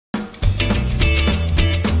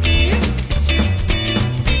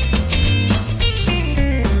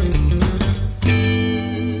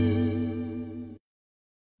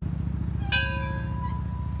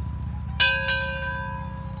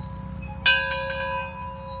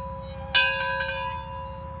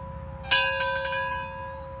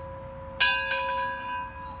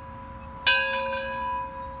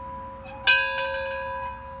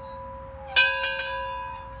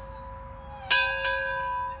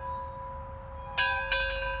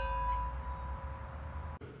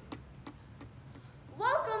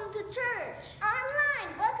Church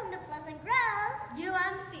Online. Welcome to Pleasant Grove.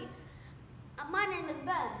 UMC. My name is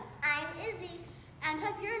Ben. I'm Izzy. And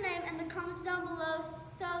type your name in the comments down below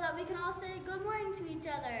so that we can all say good morning to each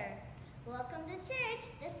other. Welcome to church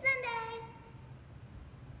this Sunday.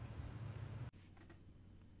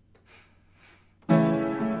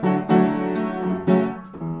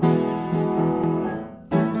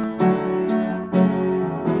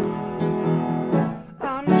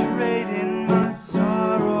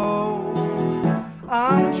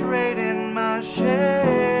 I'm trading my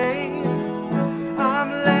shame. I'm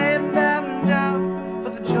laying them down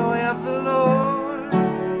for the joy of the Lord.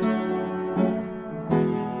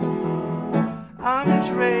 I'm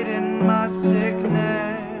trading my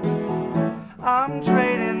sickness. I'm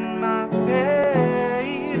trading my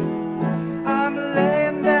pain. I'm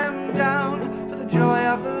laying them down for the joy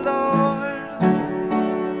of the Lord.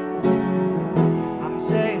 I'm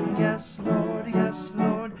saying yes, Lord, yes,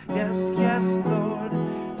 Lord, yes, yes, Lord.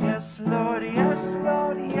 Yes, Lord, yes,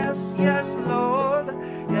 Lord, yes, yes, Lord.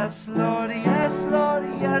 Yes, Lord, yes, Lord,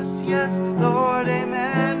 yes, yes, Lord,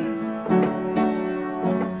 amen.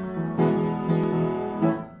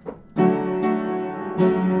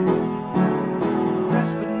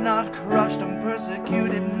 Pressed but not crushed, I'm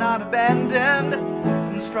persecuted, not abandoned.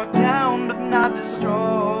 I'm struck down but not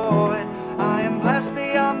destroyed. I am blessed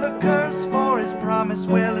beyond the curse, for his promise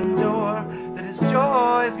will endure. That his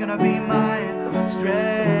joy is gonna be my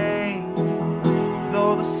strength.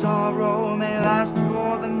 Though the sorrow may last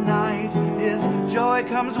for the night, his joy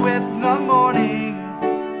comes with the morning.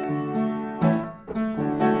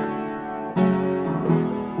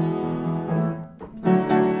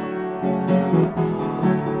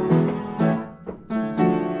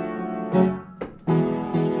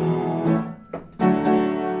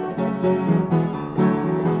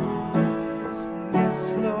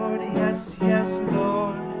 Yes, Lord, yes, yes,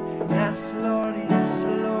 Lord. Yes, Lord, yes,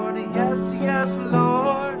 Lord, yes, yes,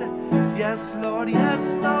 Lord. Yes, Lord,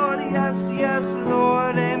 yes, Lord, yes, yes,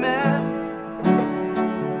 Lord, amen.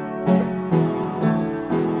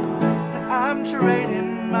 I'm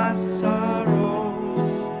trading my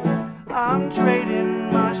sorrows. I'm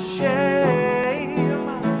trading my shame.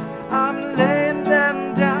 I'm laying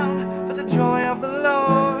them down for the joy of the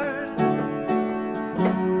Lord.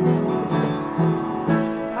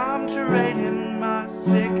 I'm trading my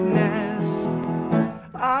sickness.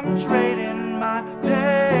 I'm trading my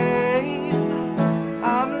pain.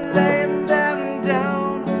 I'm laying them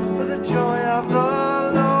down for the joy of the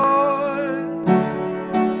Lord.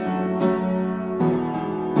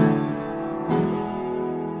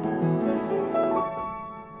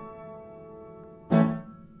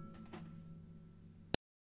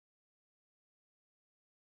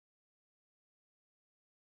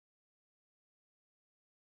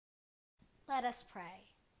 Let us pray.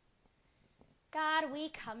 God, we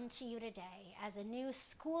come to you today as a new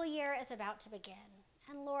school year is about to begin.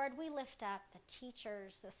 And Lord, we lift up the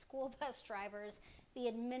teachers, the school bus drivers, the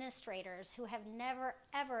administrators who have never,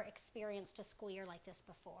 ever experienced a school year like this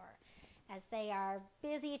before. As they are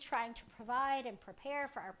busy trying to provide and prepare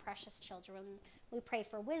for our precious children, we pray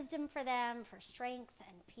for wisdom for them, for strength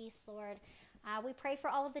and peace, Lord. We pray for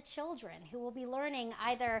all of the children who will be learning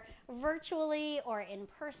either virtually or in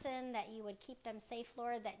person, that you would keep them safe,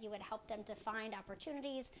 Lord, that you would help them to find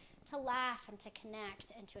opportunities to laugh and to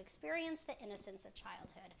connect and to experience the innocence of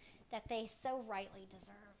childhood that they so rightly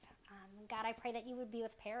deserve. God, I pray that you would be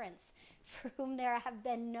with parents for whom there have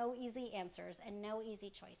been no easy answers and no easy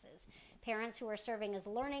choices. Parents who are serving as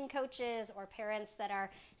learning coaches or parents that are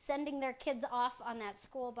sending their kids off on that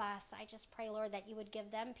school bus. I just pray, Lord, that you would give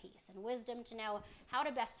them peace and wisdom to know how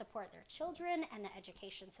to best support their children and the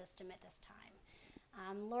education system at this time.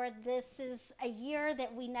 Lord, this is a year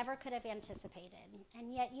that we never could have anticipated,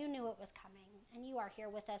 and yet you knew it was coming, and you are here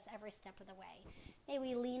with us every step of the way. May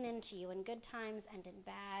we lean into you in good times and in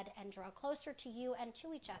bad, and draw closer to you and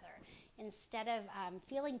to each other, instead of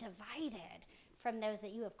feeling divided from those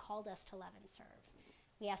that you have called us to love and serve.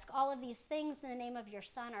 We ask all of these things in the name of your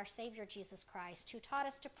Son, our Savior, Jesus Christ, who taught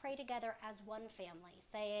us to pray together as one family,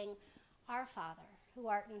 saying, Our Father, who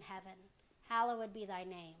art in heaven, hallowed be thy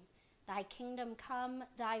name. Thy kingdom come,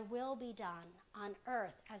 thy will be done, on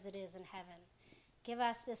earth as it is in heaven. Give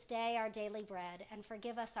us this day our daily bread, and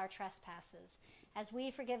forgive us our trespasses, as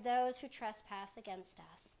we forgive those who trespass against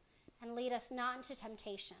us. And lead us not into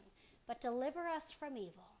temptation, but deliver us from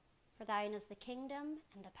evil. For thine is the kingdom,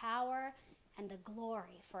 and the power, and the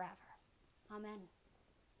glory forever. Amen.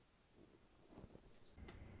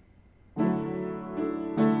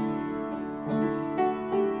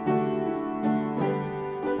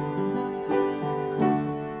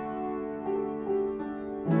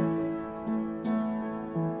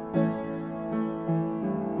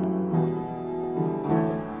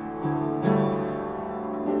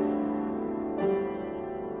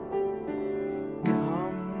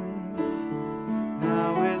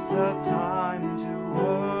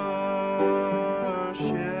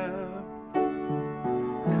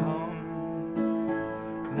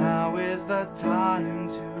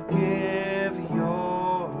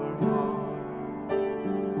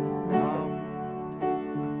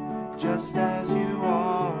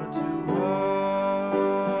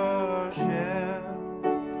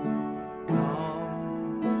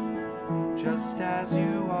 just as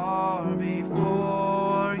you are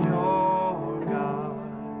before your God.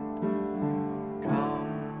 Come.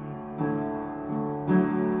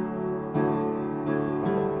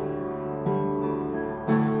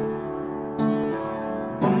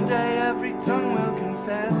 One day every tongue will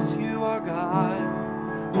confess you are God.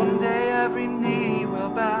 One day every knee will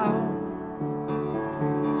bow.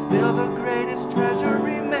 Still the greatest treasure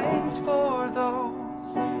remains for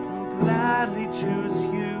those who gladly choose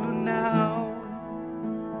you now.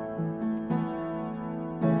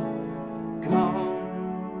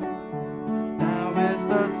 Come, now is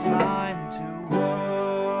the time to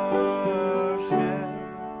worship.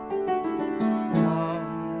 Come,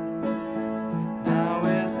 now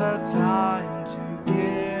is the time to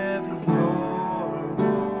give your heart.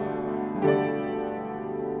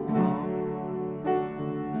 Come,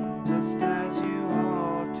 just as you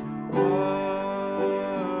are to worship.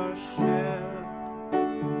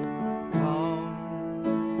 Come,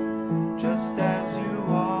 just as you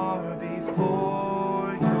are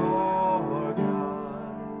before your God.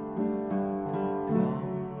 Come.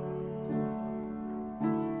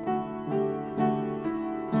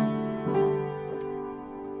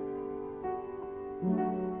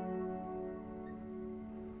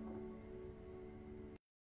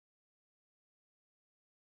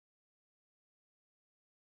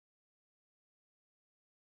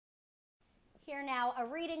 Hear now a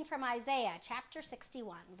reading from Isaiah chapter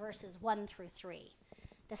 61, verses 1 through 3.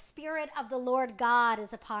 The Spirit of the Lord God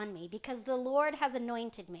is upon me, because the Lord has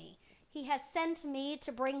anointed me. He has sent me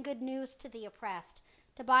to bring good news to the oppressed,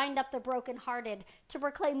 to bind up the brokenhearted, to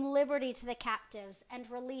proclaim liberty to the captives and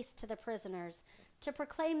release to the prisoners, to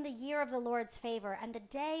proclaim the year of the Lord's favor and the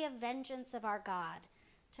day of vengeance of our God,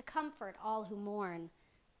 to comfort all who mourn,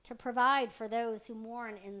 to provide for those who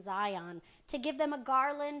mourn in Zion, to give them a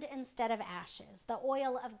garland instead of ashes, the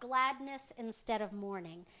oil of gladness instead of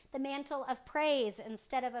mourning, the mantle of praise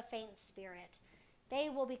instead of a faint spirit. They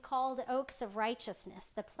will be called oaks of righteousness,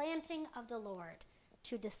 the planting of the Lord,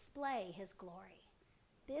 to display his glory.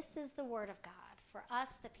 This is the word of God for us,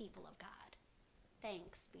 the people of God.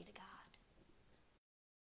 Thanks be to God.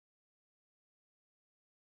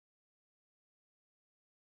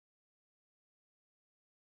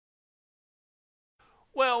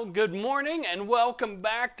 Well, good morning and welcome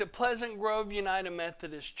back to Pleasant Grove United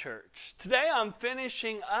Methodist Church. Today I'm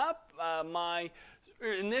finishing up my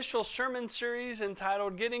initial sermon series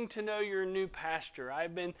entitled Getting to Know Your New Pastor.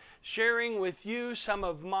 I've been sharing with you some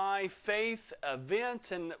of my faith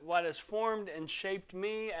events and what has formed and shaped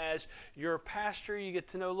me as your pastor. You get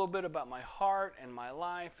to know a little bit about my heart and my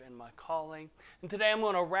life and my calling. And today I'm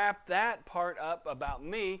going to wrap that part up about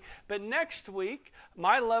me. But next week,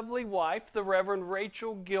 my lovely wife, the Reverend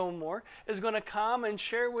Rachel Gilmore, is going to come and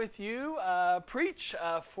share with you, preach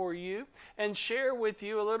for you, and share with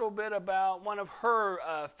you a little bit about one of her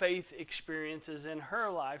faith experiences in her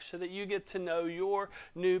life so that you get to know your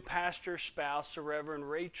new pastor spouse, the Reverend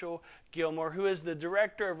Rachel Gilmore, who is the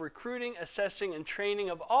Director of Recruiting, Assessing, and Training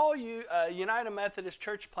of all United Methodist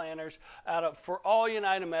Church planners for all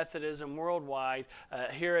United Methodism worldwide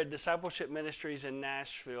here at Discipleship Ministries in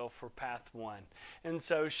Nashville for Path 1. And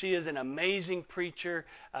so she is an amazing preacher,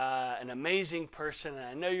 an amazing person, and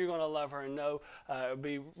I know you're going to love her and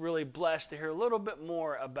be really blessed to hear a little bit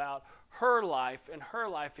more about her life and her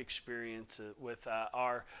life experience with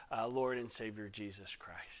our Lord and Savior Jesus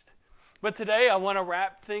Christ. But today I want to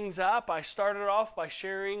wrap things up. I started off by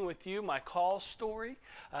sharing with you my call story.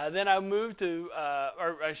 Then I moved to,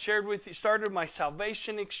 I shared with you, started my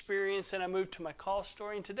salvation experience, and I moved to my call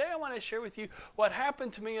story. And today I want to share with you what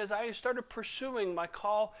happened to me as I started pursuing my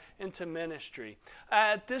call into ministry.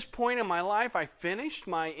 At this point in my life, I finished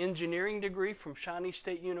my engineering degree from Shawnee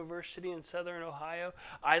State University in Southern Ohio.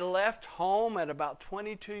 I left home at about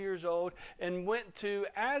 22 years old and went to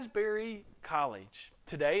Asbury College.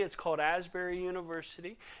 Today it's called Asbury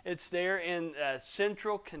University. It's there in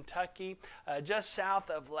central Kentucky, just south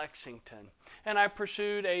of Lexington. And I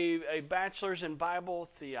pursued a bachelor's in Bible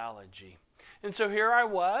theology. And so here I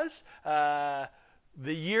was, the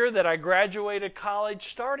year that I graduated college,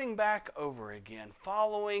 starting back over again,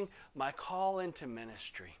 following my call into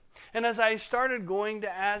ministry. And as I started going to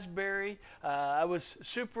Asbury, I was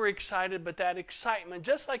super excited, but that excitement,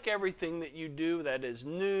 just like everything that you do that is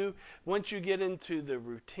new, once you get into the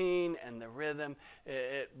routine and the rhythm,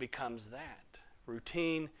 it becomes that,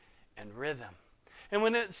 routine and rhythm. And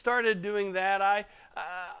when it started doing that, I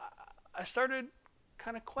started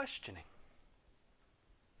kind of questioning.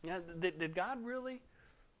 You know, did God really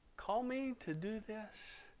call me to do this?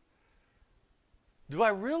 Do I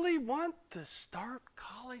really want to start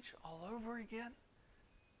college all over again?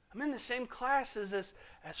 I'm in the same classes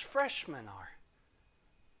as freshmen are.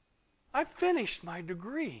 I've finished my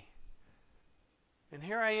degree. And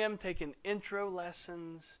here I am taking intro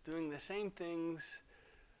lessons, doing the same things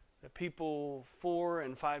that people 4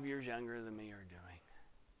 and 5 years younger than me are doing.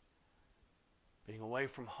 Being away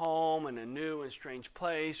from home in a new and strange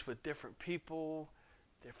place with different people,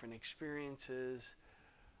 different experiences,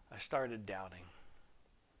 I started doubting.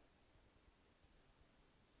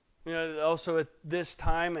 You know, also at this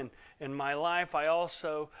time in my life, I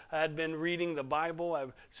had been reading the Bible. As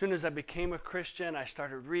soon as I became a Christian, I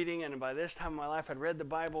started reading, and by this time in my life, I'd read the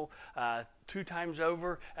Bible 2 times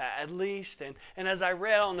over at least. And as I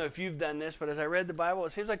read, I don't know if you've done this, but as I read the Bible,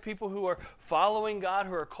 it seems like people who are following God,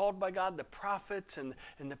 who are called by God, the prophets and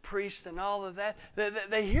the priests and all of that,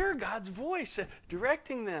 they hear God's voice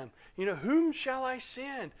directing them. You know, whom shall I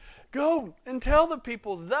send? Go and tell the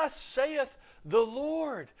people, thus saith the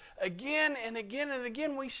Lord. Again and again and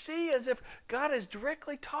again, we see as if God is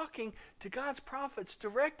directly talking to God's prophets,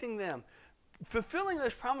 directing them, fulfilling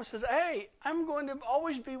those promises. Hey, I'm going to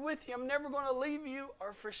always be with you. I'm never going to leave you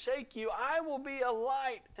or forsake you. I will be a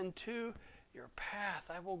light unto your path.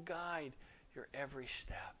 I will guide your every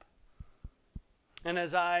step. And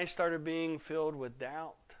as I started being filled with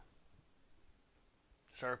doubt,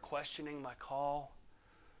 started questioning my call,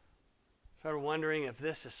 started wondering if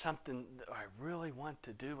this is something that I really want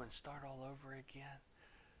to do and start all over again,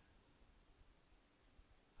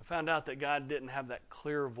 I found out that God didn't have that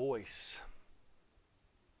clear voice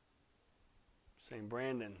saying,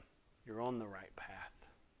 Brandon, you're on the right path.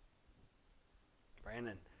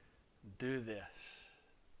 Brandon, do this.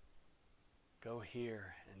 Go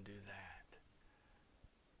here and do that.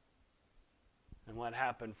 And what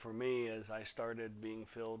happened for me is I started being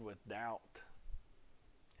filled with doubt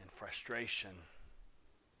and frustration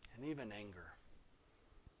and even anger,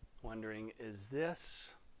 wondering, is this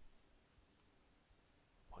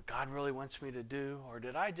what God really wants me to do? Or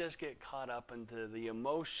did I just get caught up into the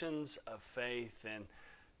emotions of faith and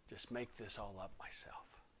just make this all up myself?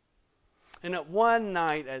 And at one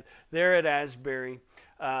night there at Asbury,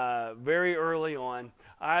 very early on,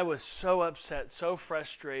 I was so upset, so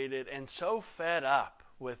frustrated, and so fed up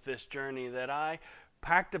with this journey that I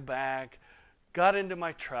packed a bag, got into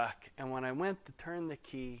my truck, and when I went to turn the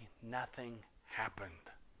key, nothing happened.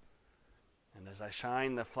 And as I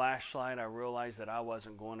shined the flashlight, I realized that I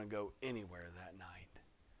wasn't going to go anywhere that night.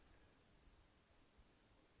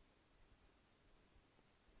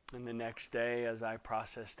 And the next day, as I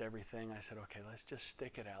processed everything, I said, okay, let's just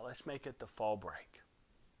stick it out. Let's make it the fall break.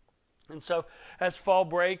 And so as fall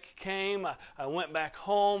break came, I went back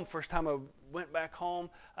home. First time I went back home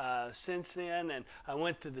since then, and I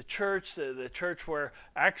went to the church where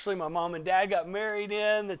actually my mom and dad got married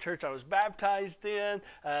in, the church I was baptized in,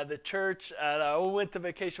 the church I went to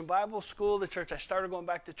Vacation Bible School, the church I started going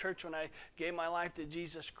back to church when I gave my life to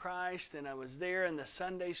Jesus Christ, and I was there in the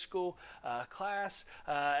Sunday school class,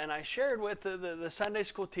 and I shared with the Sunday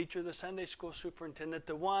school teacher, the Sunday school superintendent,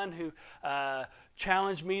 the one who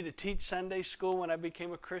challenged me to teach Sunday school when I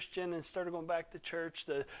became a Christian and started going back to church,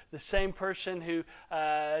 the same person who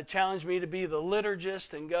challenged me to be the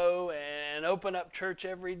liturgist and go and open up church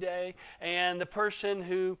every day, and the person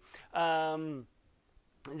who I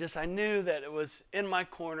knew that it was in my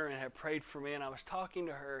corner and had prayed for me, and I was talking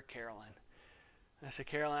to her, Carolyn. And I said,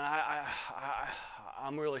 Carolyn,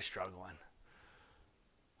 I'm really struggling.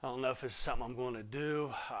 I don't know if it's something I'm going to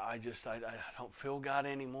do. I don't feel God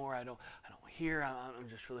anymore. I don't hear. I'm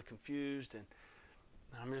just really confused, and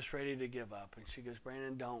I'm just ready to give up. And she goes,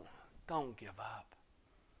 Brandon, don't give up.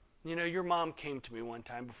 You know, your mom came to me one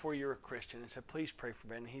time before you were a Christian and said, please pray for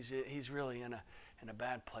Brandon. He's really in a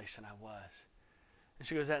bad place, and I was. And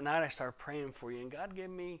she goes, that night I started praying for you, and God gave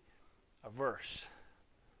me a verse.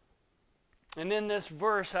 And in this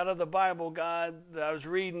verse out of the Bible, God, that I was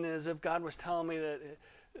reading, as if God was telling me that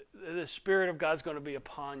the Spirit of God's going to be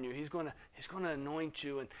upon you. He's going to anoint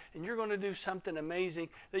you, and you're going to do something amazing.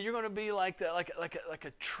 That you're going to be like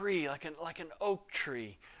a tree, like an oak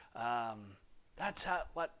tree. That's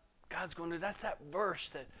what God's going to do. That's that verse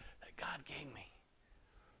that God gave me.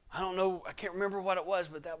 I don't know. I can't remember what it was,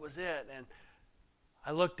 but that was it. And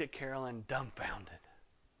I looked at Carolyn dumbfounded.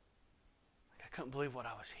 I couldn't believe what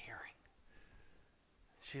I was hearing.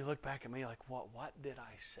 She looked back at me like, what did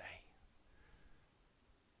I say?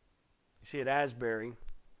 You see, at Asbury,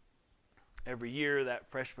 every year that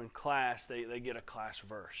freshman class, they get a class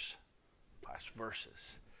verses.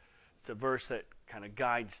 It's a verse that kind of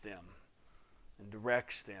guides them and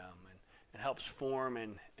directs them and helps form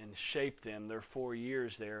and shape them their 4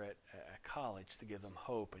 years there at college to give them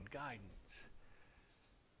hope and guidance.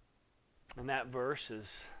 And that verse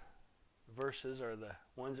is The verses are the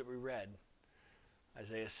ones that we read.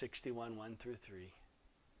 Isaiah 61, 1 through 3.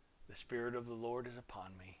 The Spirit of the Lord is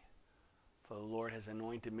upon me, for the Lord has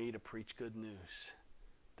anointed me to preach good news,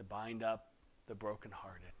 to bind up the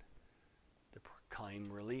brokenhearted, to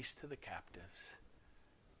proclaim release to the captives.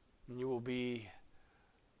 And you will be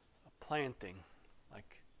a planting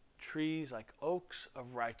like trees, like oaks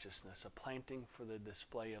of righteousness, a planting for the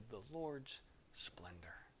display of the Lord's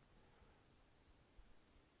splendor.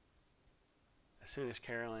 As soon as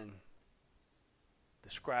Carolyn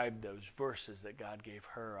described those verses that God gave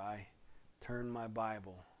her, I turned my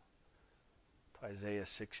Bible to Isaiah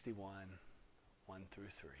 61, 1 through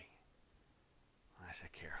 3. And I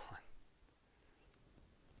said, Carolyn,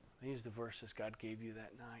 are these the verses God gave you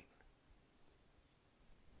that night?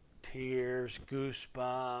 Tears,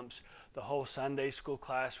 goosebumps, the whole Sunday school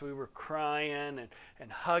class, we were crying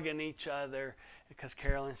and hugging each other because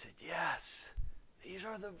Carolyn said, yes, these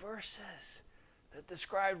are the verses that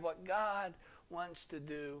describe what God wants to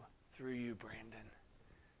do through you, Brandon.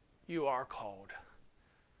 You are called.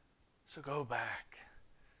 So go back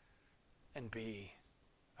and be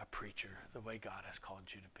a preacher the way God has called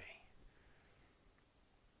you to be.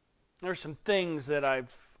 There are some things that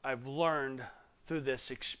I've learned through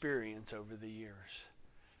this experience over the years.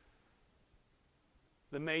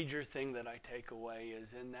 The major thing that I take away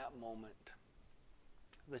is in that moment,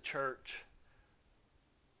 the church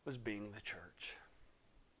was being the church.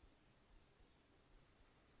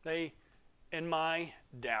 They, in my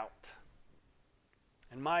doubt,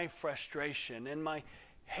 in my frustration, in my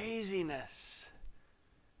haziness,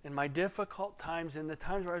 in my difficult times, in the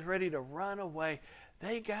times where I was ready to run away,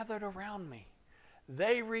 they gathered around me.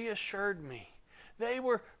 They reassured me. They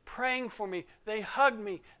were praying for me. They hugged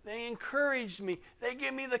me. They encouraged me. They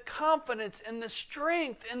gave me the confidence and the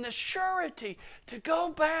strength and the surety to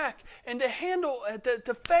go back and to handle,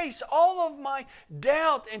 to face all of my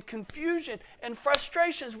doubt and confusion and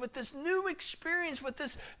frustrations with this new experience, with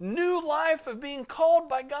this new life of being called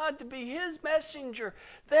by God to be His messenger.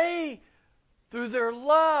 They, through their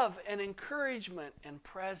love and encouragement and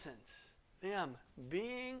presence, them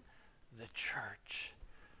being the church,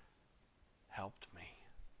 helped me.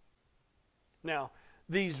 Now,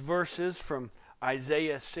 these verses from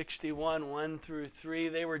Isaiah 61, 1 through 3,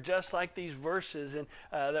 they were just like these verses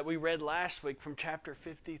that we read last week from chapter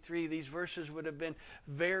 53. These verses would have been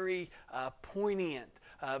very poignant,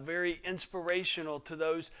 very inspirational to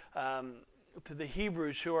those to the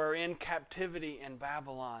Hebrews who are in captivity in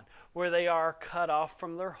Babylon, where they are cut off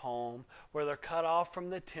from their home, where they're cut off from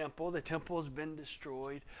the temple has been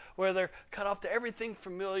destroyed, where they're cut off to everything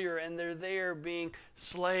familiar, and they're there being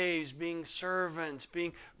slaves, being servants,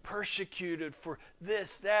 being persecuted for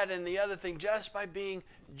this, that, and the other thing just by being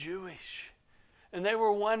Jewish. And they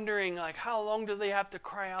were wondering, like, how long do they have to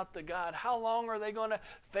cry out to God? How long are they going to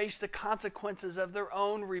face the consequences of their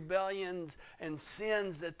own rebellions and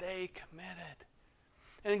sins that they committed?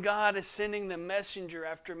 And God is sending them messenger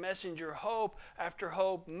after messenger, hope after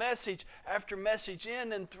hope, message after message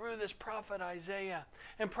in and through this prophet Isaiah.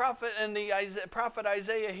 And prophet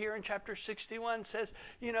Isaiah here in chapter 61 says,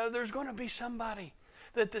 you know, there's going to be somebody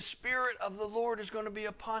that the Spirit of the Lord is going to be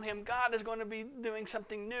upon him. God is going to be doing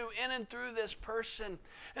something new in and through this person.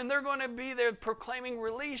 And they're going to be there proclaiming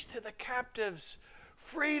release to the captives,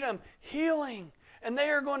 freedom, healing. And they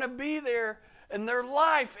are going to be there, and their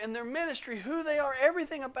life and their ministry, who they are,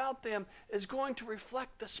 everything about them is going to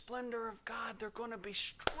reflect the splendor of God. They're going to be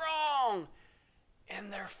strong in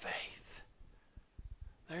their faith.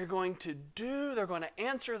 They're going to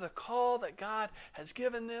answer the call that God has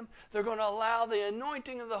given them. They're going to allow the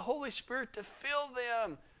anointing of the Holy Spirit to fill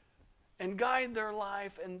them and guide their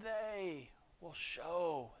life, and they will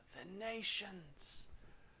show the nations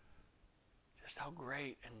just how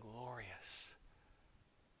great and glorious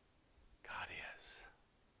God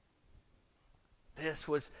is. This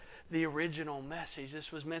was the original message.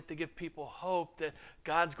 This was meant to give people hope that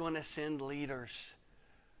God's going to send leaders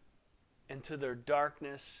into their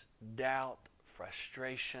darkness, doubt,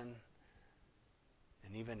 frustration,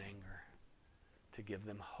 and even anger, to give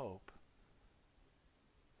them hope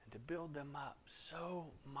and to build them up so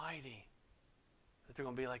mighty that they're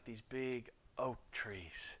going to be like these big oak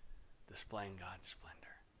trees displaying God's splendor.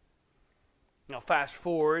 Now fast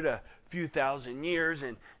forward a few thousand years,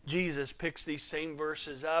 and Jesus picks these same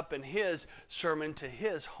verses up in his sermon to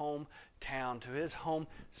his hometown, to his home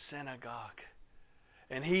synagogue.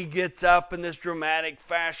 And he gets up in this dramatic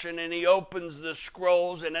fashion and he opens the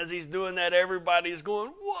scrolls, and as he's doing that, everybody's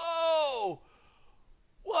going, whoa!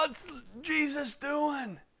 What's Jesus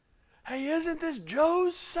doing? Hey, isn't this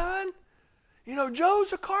Joe's son? You know,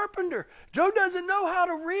 Joe's a carpenter. Joe doesn't know how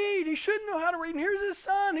to read. He shouldn't know how to read. And here's his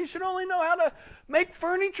son. He should only know how to make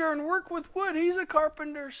furniture and work with wood. He's a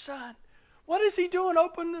carpenter's son. What is he doing?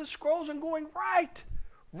 Opening the scrolls and going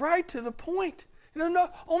right to the point. You know, no,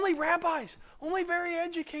 only rabbis, only very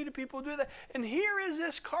educated people do that. And here is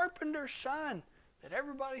this carpenter's son that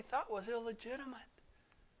everybody thought was illegitimate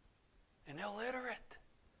and illiterate.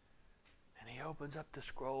 And he opens up the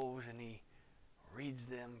scrolls and he reads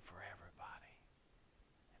them for everybody.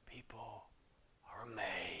 And people are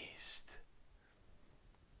amazed.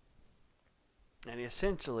 And he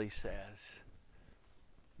essentially says,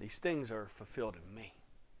 these things are fulfilled in me.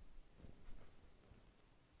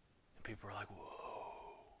 And people are like, whoa.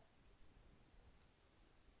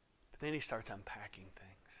 But then he starts unpacking things.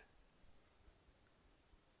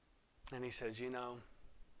 And he says, you know,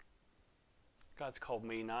 God's called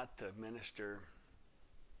me not to minister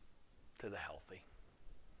to the healthy.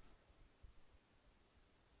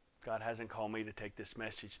 God hasn't called me to take this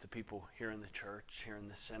message to people here in the church, here in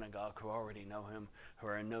the synagogue, who already know him, who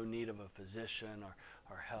are in no need of a physician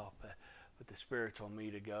or help. But the Spirit told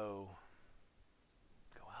me to go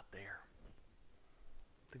out there.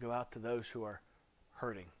 To go out to those who are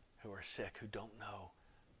hurting, who are sick, who don't know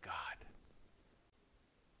God.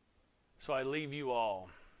 So I leave you all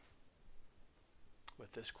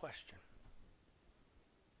with this question.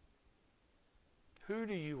 Who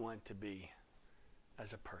do you want to be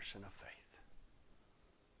as a person of faith?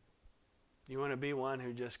 You want to be one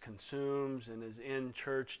who just consumes and is in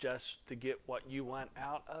church just to get what you want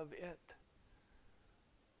out of it?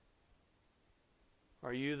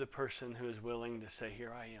 Are you the person who is willing to say,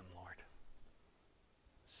 here I am, Lord.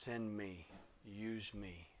 Send me. Use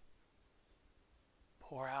me.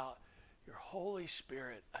 Pour out your Holy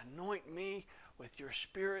Spirit. Anoint me with your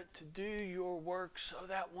Spirit to do your work so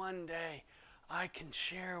that one day I can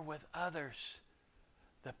share with others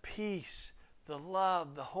the peace, the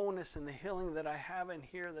love, the wholeness, and the healing that I have in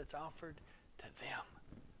here that's offered to them.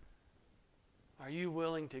 Are you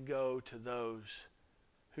willing to go to those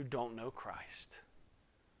who don't know Christ?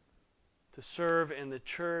 To serve in the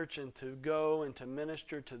church and to go and to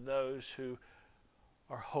minister to those who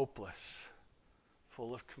are hopeless,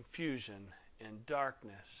 full of confusion and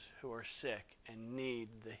darkness, who are sick and need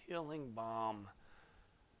the healing balm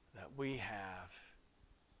that we have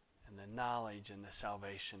in the knowledge and the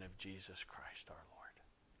salvation of Jesus Christ our Lord.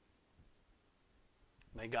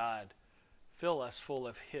 May God fill us full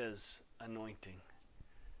of His anointing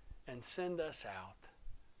and send us out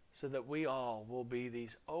so that we all will be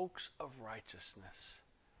these oaks of righteousness,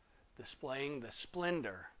 displaying the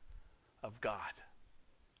splendor of God,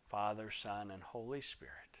 Father, Son, and Holy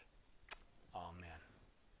Spirit. Amen.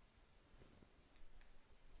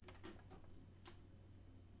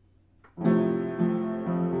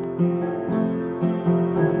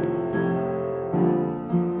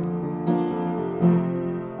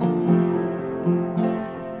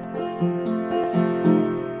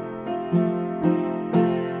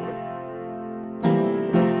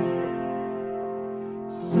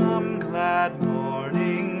 Some glad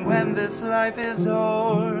morning when this life is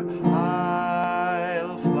o'er,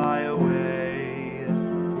 I'll fly away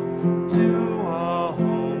to a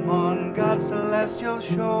home on God's celestial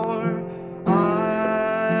shore.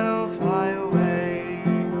 I'll fly away.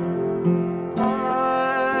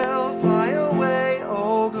 I'll fly away,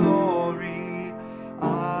 oh glory.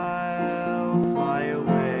 I'll fly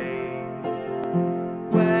away.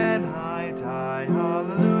 When I die,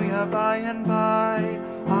 hallelujah, by and by,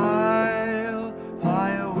 I'll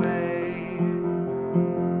fly away.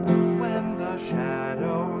 When the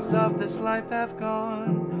shadows of this life have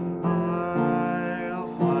gone, I'll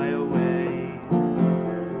fly away.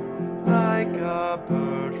 Like a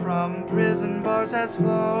bird from prison bars has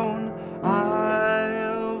flown,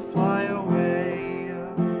 I'll fly away.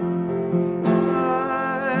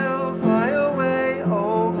 I'll fly away,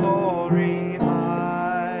 oh glory,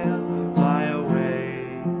 I'll fly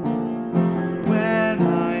away. When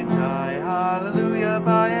I die, hallelujah,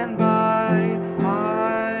 by and by,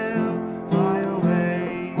 I'll fly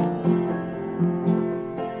away.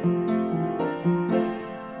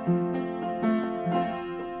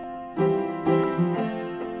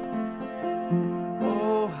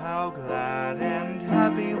 Oh, how glad and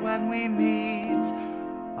happy when we meet,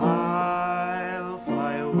 I'll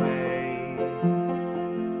fly away.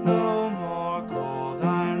 No more cold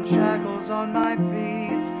iron shackles on my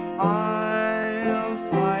feet, I'll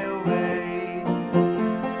fly away.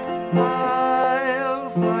 I'll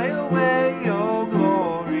fly away, oh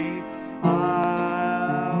glory,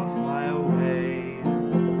 I'll fly away.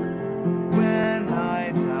 When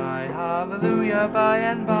I die, hallelujah, by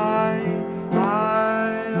and by,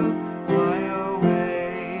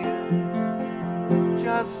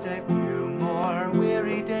 just a few more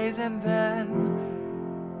weary days and then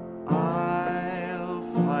I'll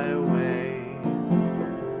fly away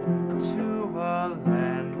to a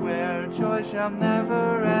land where joy shall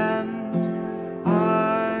never end.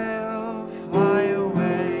 I'll fly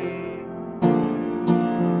away.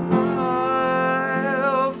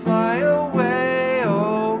 I'll fly away,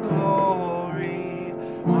 oh glory.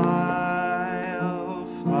 I'll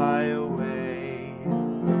fly away.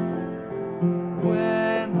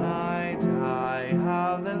 When I die,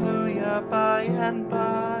 hallelujah, by and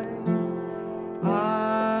by,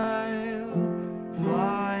 I'll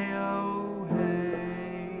fly away.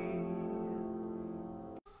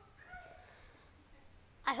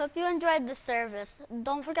 I hope you enjoyed the service.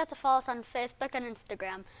 Don't forget to follow us on Facebook and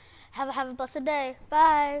Instagram. Have a blessed day.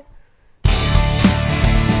 Bye.